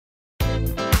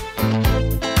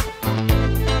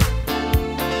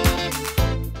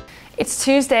It's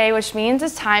Tuesday, which means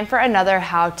it's time for another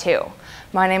how-to.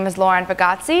 My name is Lauren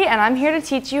Bagazzi, and I'm here to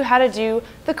teach you how to do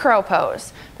the crow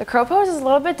pose. The crow pose is a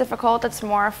little bit difficult. It's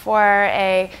more for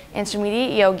a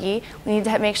intermediate yogi. We need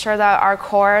to make sure that our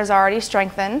core is already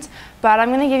strengthened, but I'm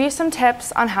going to give you some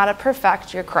tips on how to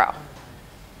perfect your crow.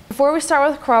 Before we start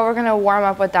with crow, we're going to warm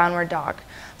up with downward dog.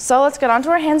 So let's get onto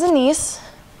our hands and knees.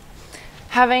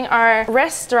 Having our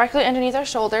wrists directly underneath our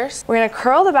shoulders, we're going to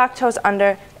curl the back toes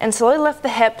under and slowly lift the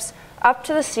hips up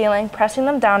to the ceiling, pressing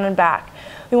them down and back.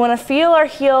 We want to feel our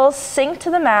heels sink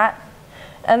to the mat,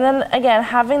 and then again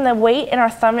having the weight in our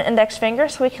thumb and index finger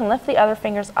so we can lift the other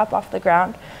fingers up off the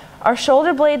ground. Our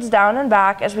shoulder blades down and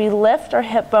back as we lift our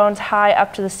hip bones high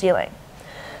up to the ceiling.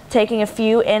 Taking a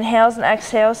few inhales and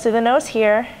exhales through the nose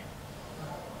here.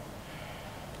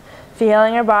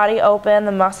 Feeling our body open,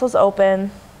 the muscles open.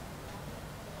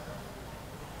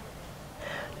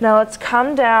 Now let's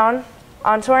come down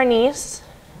onto our knees.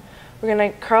 We're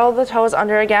going to curl the toes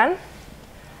under again.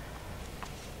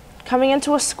 Coming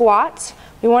into a squat,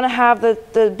 we want to have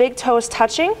the big toes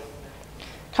touching,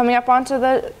 coming up onto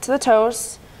the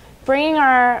toes, bringing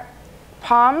our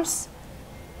palms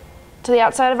to the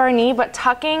outside of our knee, but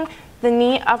tucking the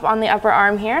knee up on the upper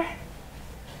arm here.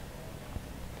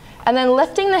 And then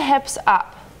lifting the hips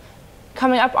up,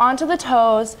 coming up onto the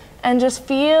toes, and just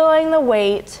feeling the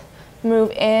weight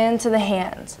move into the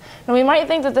hands. Now we might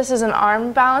think that this is an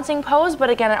arm balancing pose,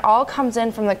 but again, it all comes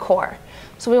in from the core.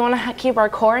 So we want to keep our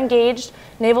core engaged,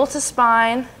 navel to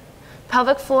spine,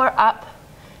 pelvic floor up,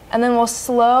 and then we'll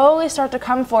slowly start to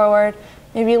come forward.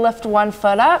 Maybe lift one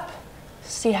foot up,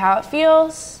 see how it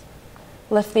feels.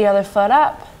 Lift the other foot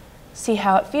up, see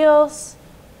how it feels.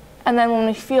 And then when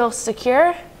we feel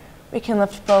secure, we can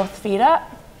lift both feet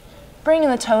up,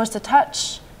 bringing the toes to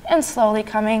touch, and slowly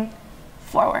coming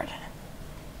forward.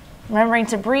 Remembering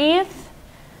to breathe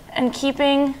and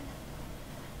keeping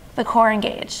the core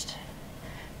engaged.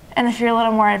 And if you're a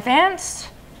little more advanced,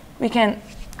 we can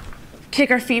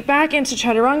kick our feet back into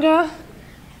chaturanga,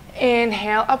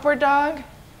 inhale, upward dog,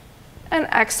 and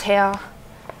exhale,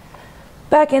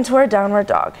 back into our downward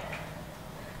dog.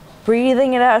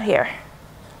 Breathing it out here.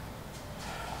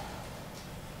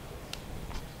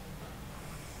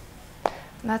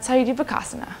 And that's how you do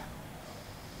Bakasana.